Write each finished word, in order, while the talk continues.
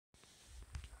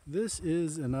This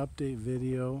is an update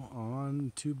video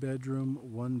on 2-bedroom,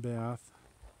 1-bath,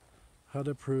 HUD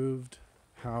approved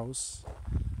house.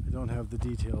 I don't have the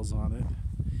details on it.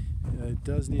 It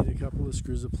does need a couple of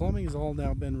screws. The plumbing has all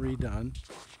now been redone.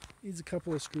 Needs a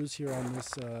couple of screws here on this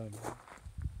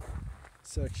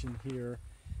section here,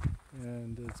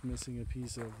 and it's missing a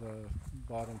piece of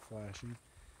bottom flashing.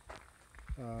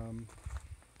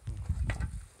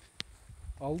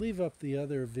 I'll leave up the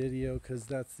other video because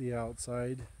that's the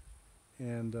outside,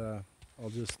 and I'll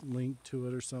just link to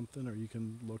it or something, or you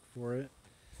can look for it.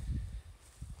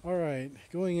 Alright,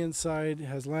 going inside,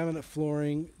 has laminate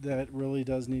flooring that really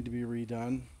does need to be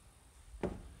redone.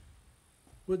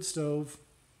 Wood stove.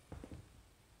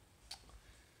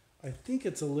 I think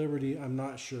it's a Liberty, I'm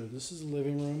not sure. This is a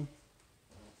living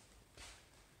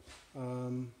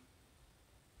room.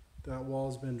 That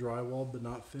wall's been drywalled but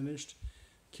not finished.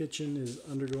 Kitchen is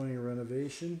undergoing a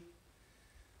renovation.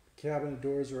 Cabinet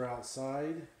doors are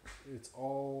outside. It's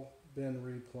all been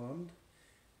replumbed.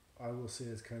 I will say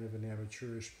it's kind of an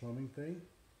amateurish plumbing thing,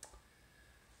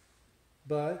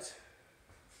 but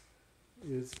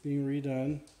it's being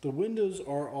redone. The windows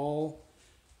are all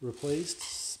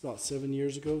replaced about 7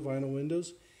 years ago, vinyl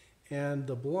windows, and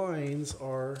the blinds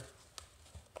are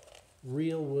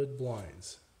real wood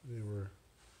blinds.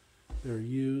 They're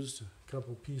used. A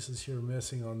couple pieces here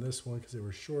missing on this one because they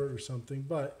were short or something,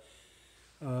 but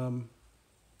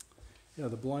yeah,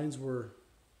 the blinds were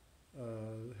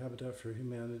Habitat for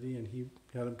Humanity, and he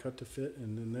had them cut to fit,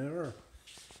 and then they are.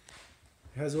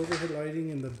 It has overhead lighting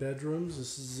in the bedrooms.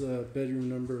 This is bedroom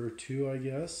number 2, I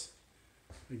guess.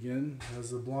 Again,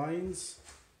 has the blinds.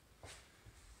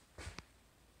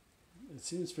 It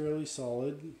seems fairly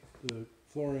solid. The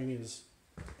flooring is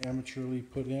amateurly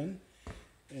put in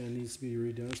and needs to be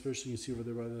redone, especially you can see over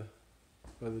there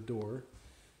by the door.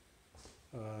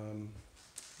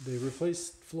 They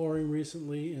replaced flooring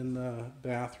recently in the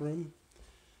bathroom.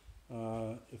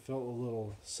 It felt a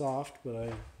little soft, but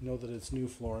I know that it's new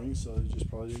flooring, so they just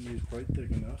probably didn't use quite thick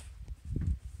enough.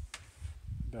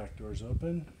 Back door's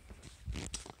open.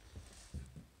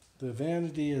 The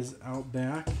vanity is out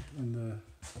back in the,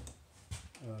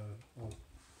 I'll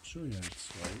show you,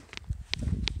 it's right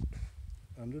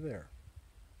under there.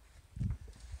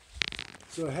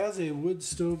 So it has a wood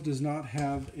stove, does not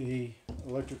have a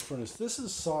electric furnace. This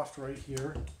is soft right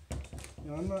here,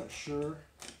 and I'm not sure.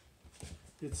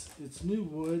 It's new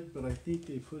wood, but I think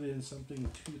they put in something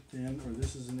too thin, or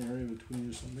this is an area between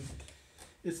or something.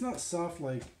 It's not soft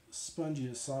like spongy,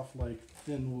 it's soft like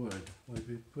thin wood. Like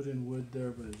they put in wood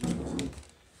there, but it just wasn't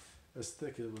as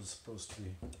thick as it was supposed to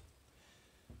be.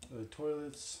 The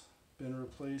toilet's been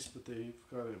replaced, but they've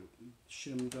got it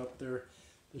shimmed up there.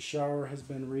 The shower has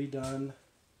been redone.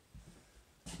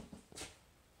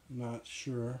 Not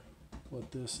sure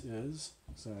what this is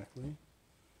exactly,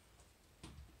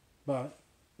 but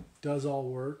does all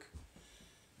work.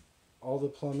 All the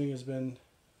plumbing has been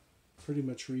pretty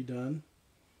much redone.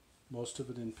 Most of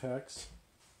it in PEX.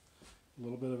 A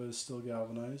little bit of it is still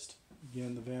galvanized.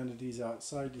 Again, the vanity's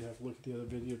outside. You have to look at the other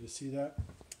video to see that.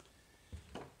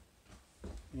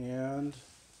 And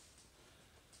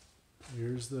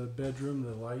here's the bedroom.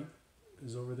 The light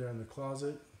is over there in the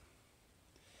closet.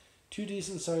 2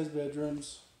 decent sized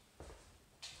bedrooms.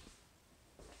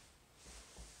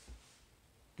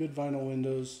 Good vinyl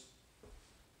windows.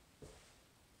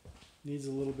 Needs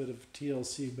a little bit of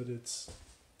TLC, but it's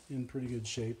in pretty good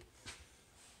shape.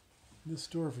 This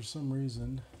door, for some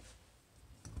reason,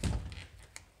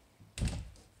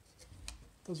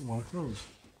 doesn't want to close.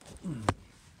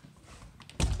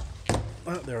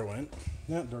 There it went.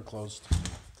 That door closed.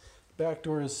 Back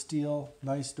door is steel,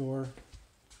 nice door.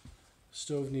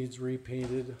 Stove needs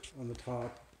repainted on the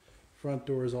top. Front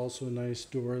door is also a nice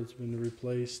door. It's been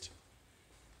replaced.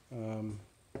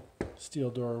 Steel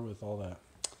door with all that.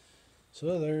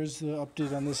 So there's the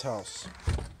update on this house.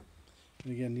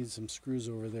 And again, needs some screws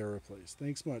over there replaced.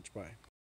 Thanks much. Bye.